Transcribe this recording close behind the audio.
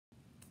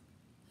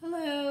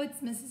it's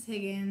Mrs.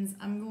 Higgins.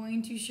 I'm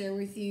going to share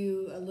with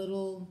you a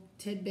little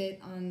tidbit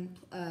on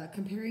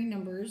comparing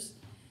numbers.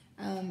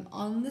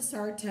 On the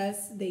STAR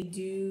test, they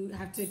do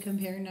have to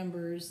compare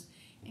numbers,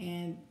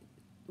 and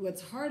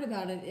what's hard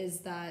about it is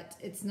that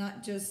it's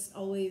not just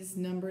always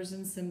numbers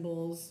and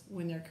symbols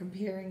when they're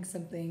comparing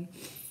something.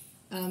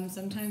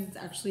 Sometimes it's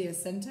actually a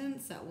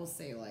sentence that will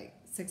say like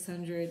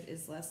 600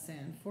 is less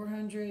than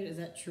 400. Is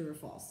that true or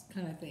false?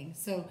 Kind of thing.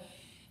 So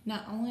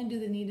not only do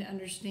they need to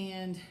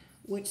understand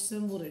which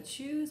symbol to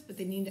choose, but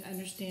they need to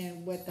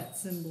understand what that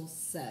symbol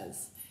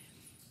says.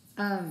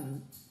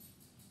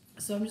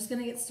 So I'm just going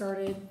to get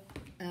started.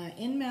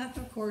 In math,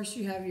 of course,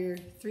 you have your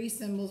three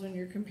symbols when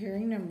you're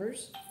comparing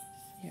numbers.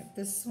 You have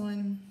this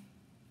one,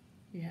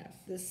 you have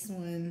this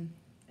one,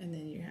 and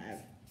then you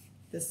have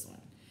this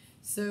one.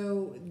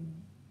 So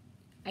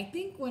I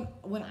think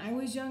when I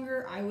was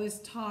younger, I was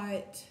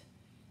taught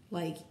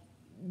like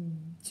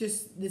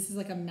just this is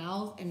like a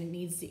mouth and it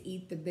needs to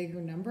eat the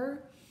bigger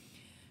number.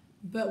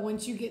 But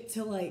once you get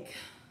to like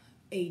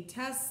a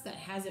test that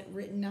has it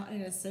written out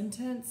in a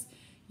sentence,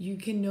 you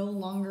can no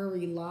longer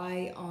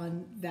rely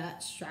on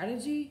that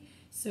strategy.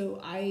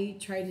 So I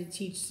try to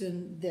teach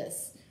them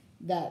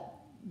that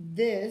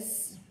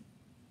this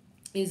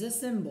is a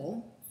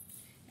symbol,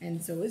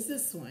 and so is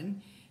this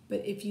one.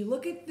 But if you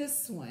look at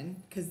this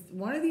one, because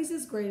one of these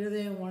is greater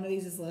than, one of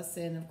these is less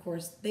than, of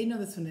course, they know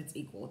this one is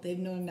equal. They've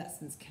known that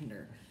since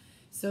kinder.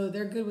 So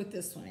they're good with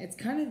this one. It's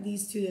kind of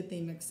these two that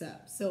they mix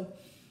up. So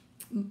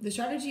the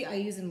strategy I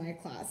use in my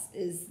class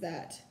is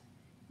that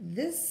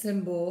this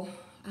symbol,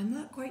 I'm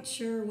not quite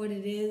sure what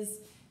it is.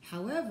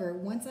 However,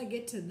 once I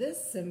get to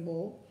this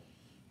symbol,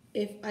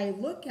 if I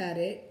look at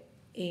it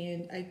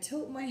and I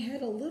tilt my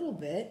head a little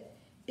bit,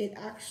 it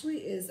actually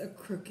is a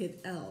crooked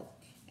L.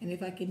 And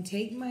if I can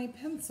take my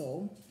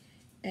pencil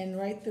and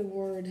write the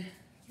word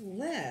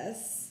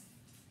less,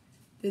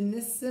 then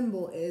this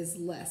symbol is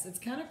less. It's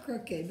kind of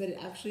crooked, but it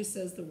actually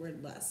says the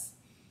word less.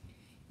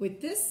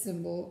 With this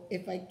symbol,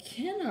 if I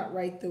cannot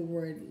write the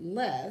word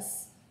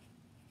less,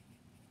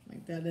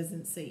 like that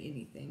doesn't say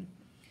anything,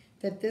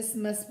 that this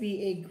must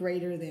be a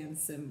greater than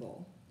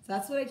symbol. So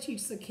that's what I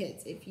teach the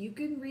kids. If you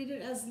can read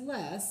it as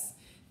less,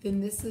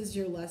 then this is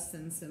your less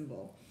than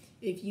symbol.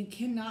 If you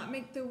cannot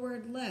make the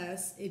word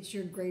less, it's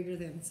your greater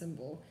than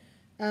symbol.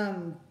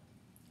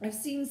 I've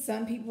seen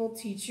some people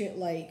teach it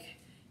like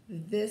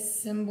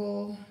this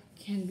symbol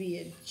can be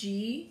a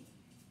G,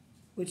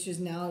 which is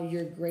now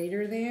your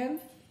greater than.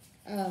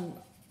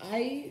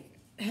 I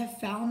have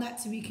found that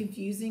to be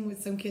confusing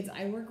with some kids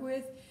I work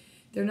with.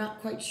 They're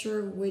not quite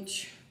sure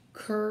which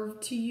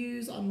curve to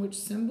use on which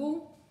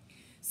symbol.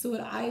 So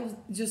what I've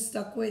just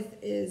stuck with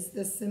is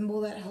the symbol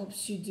that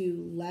helps you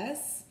do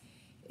less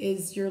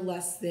is your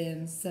less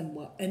than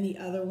symbol. And the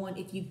other one,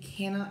 if you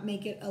cannot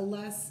make it a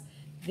less,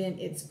 then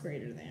it's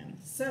greater than.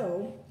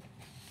 So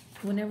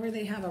whenever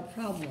they have a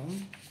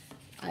problem,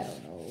 I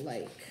don't know,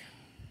 like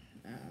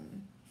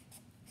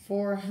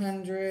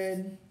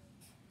 400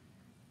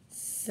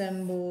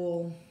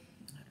 symbol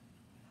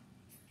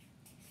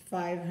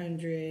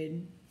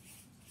 500,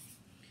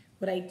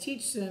 what I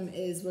teach them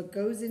is what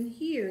goes in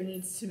here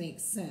needs to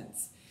make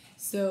sense.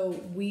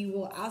 So we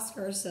will ask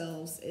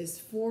ourselves, is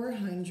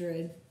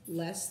 400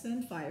 less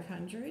than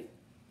 500?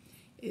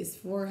 Is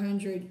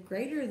 400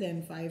 greater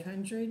than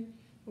 500?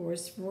 Or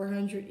is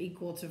 400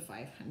 equal to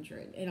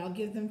 500? And I'll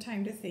give them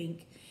time to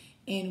think.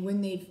 And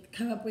when they've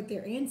come up with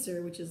their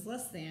answer, which is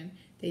less than,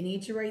 they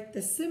need to write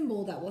the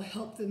symbol that will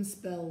help them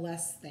spell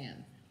less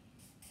than.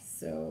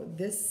 So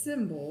this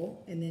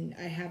symbol, and then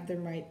I have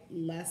them write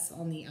less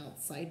on the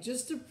outside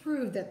just to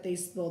prove that they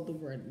spelled the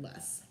word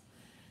less.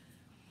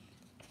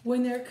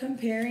 When they're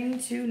comparing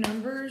two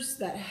numbers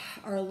that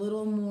are a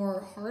little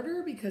more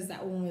harder, because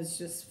that one was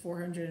just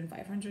 400 and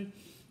 500,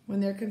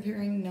 when they're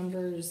comparing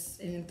numbers,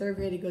 and in third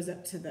grade it goes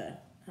up to the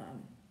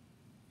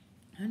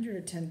 100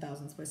 or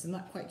 10,000th place. I'm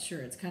not quite sure.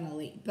 It's kind of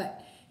late,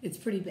 but it's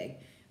pretty big.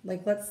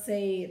 Like let's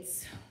say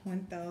it's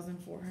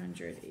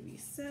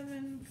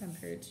 1,487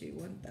 compared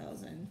to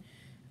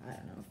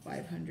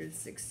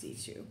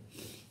 562.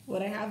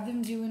 What I have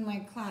them do in my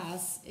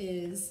class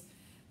is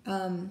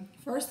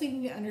first they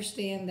need to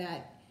understand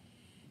that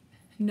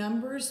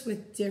numbers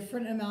with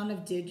different amount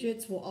of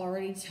digits will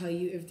already tell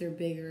you if they're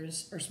bigger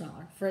or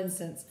smaller. For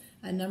instance,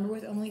 a number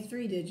with only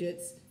 3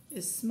 digits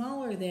is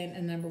smaller than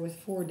a number with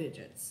 4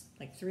 digits.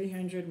 Like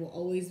 300 will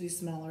always be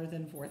smaller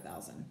than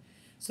 4,000.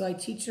 So I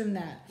teach them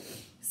that.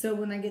 So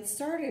when I get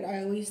started,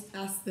 I always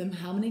ask them,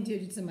 how many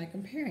digits am I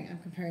comparing? I'm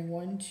comparing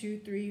 1,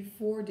 2, 3,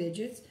 4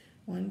 digits.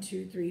 1,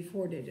 2, 3,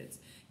 4 digits.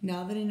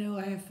 Now that I know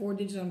I have 4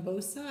 digits on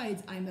both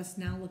sides, I must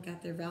now look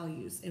at their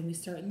values. And we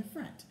start in the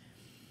front.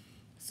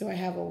 So I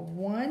have a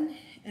 1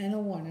 and a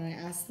 1, and I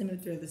ask them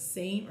if they're the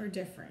same or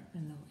different.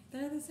 And they're like,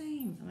 they're the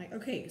same. I'm like,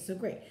 okay, so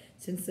great.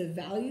 Since the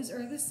values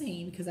are the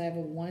same, because I have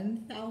a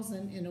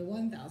 1,000 and a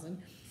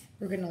 1,000,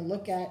 we're going to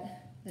look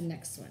at the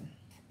next one.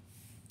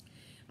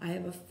 I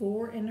have a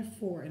 4 and a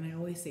 4, and I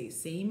always say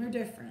same or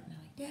different. And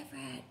they're like,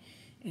 different.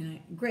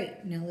 And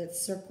great. Now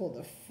let's circle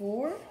the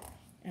 4,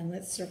 and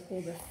let's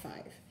circle the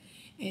 5.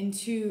 And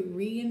to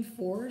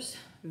reinforce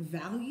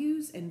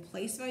values and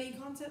place value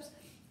concepts,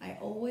 I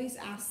always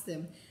ask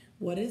them,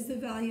 what is the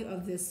value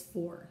of this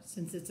 4?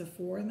 Since it's a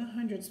 4 in the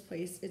hundreds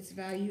place, its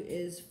value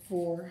is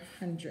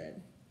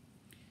 400.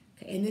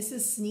 Okay, and this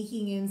is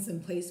sneaking in some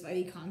place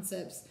value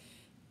concepts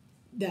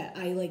that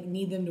I like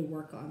need them to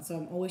work on. So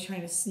I'm always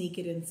trying to sneak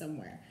it in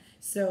somewhere.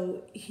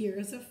 So here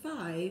is a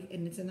 5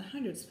 and it's in the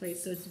hundreds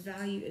place, so its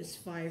value is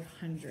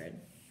 500.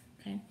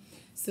 Okay,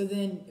 so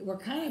then we're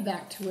kind of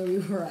back to where we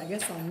were, I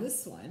guess, on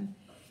this one.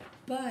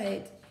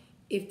 But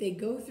if they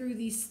go through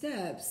these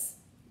steps,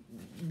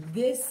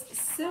 this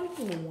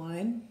simple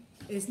one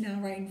is now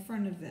right in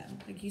front of them.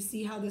 Like, you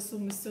see how this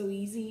one was so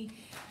easy?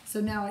 So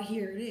now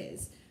here it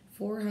is,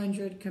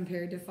 400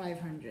 compared to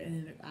 500.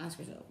 And then ask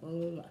yourself, blah,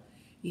 blah, blah.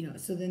 You know,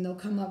 so then they'll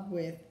come up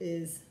with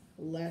is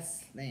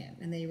less than.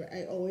 And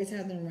I always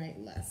have them write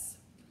less.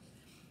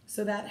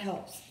 So that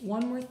helps.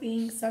 One more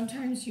thing,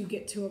 sometimes you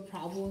get to a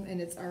problem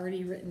and it's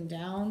already written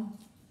down,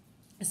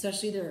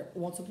 especially their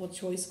multiple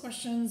choice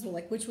questions. Well,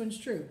 like, which one's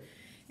true?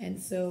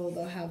 And so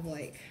they'll have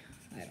like,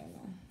 I don't know.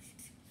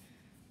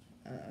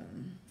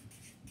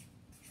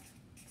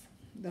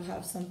 They'll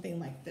have something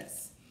like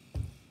this,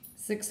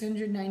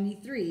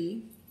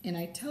 693, and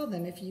I tell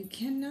them if you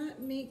cannot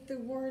make the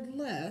word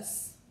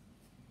less,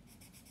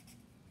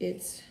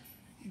 it's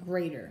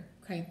greater,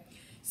 okay?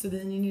 So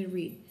then you need to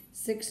read,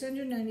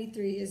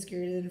 693 is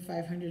greater than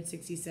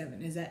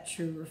 567. Is that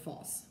true or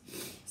false?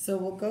 So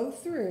we'll go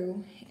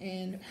through,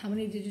 and how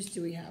many digits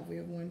do we have? We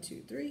have 1,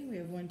 2, 3. We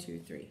have 1,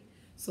 2, 3.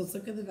 So let's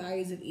look at the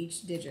values of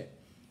each digit.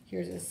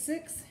 Here's a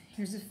 6.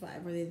 Here's a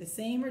 5. Are they the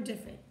same or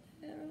different?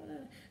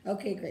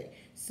 Okay, great.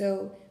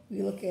 So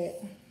we look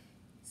at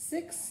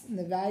 6, and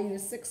the value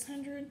is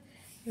 600.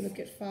 We look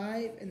at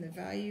 5, and the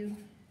value.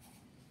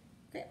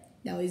 Okay.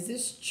 Now, is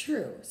this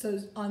true? So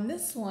on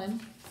this one,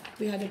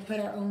 we had to put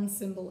our own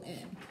symbol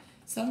in.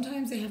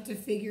 Sometimes they have to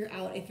figure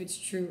out if it's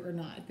true or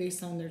not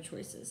based on their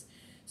choices.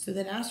 So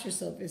then ask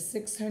yourself, is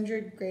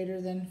 600 greater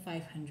than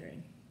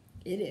 500?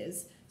 It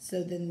is.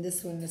 So then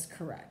this one is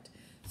correct.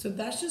 So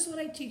that's just what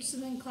I teach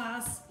them in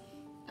class.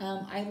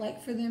 I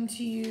like for them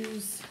to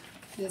use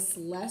this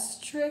less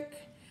trick.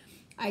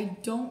 I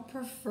don't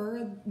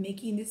prefer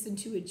making this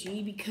into a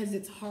G because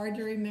it's hard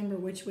to remember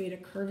which way to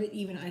curve it.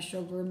 Even I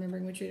struggle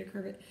remembering which way to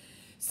curve it.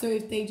 So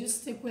if they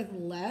just stick with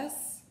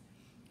less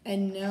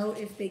and know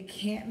if they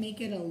can't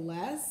make it a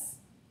less,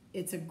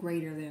 it's a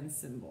greater than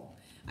symbol.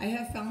 I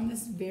have found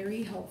this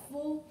very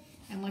helpful.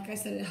 And like I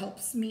said, it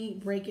helps me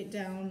break it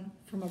down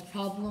from a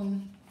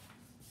problem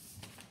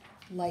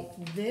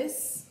like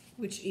this,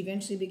 which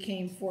eventually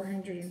became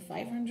 400 and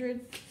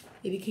 500.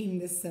 It became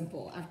this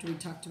simple after we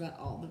talked about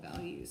all the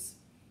values.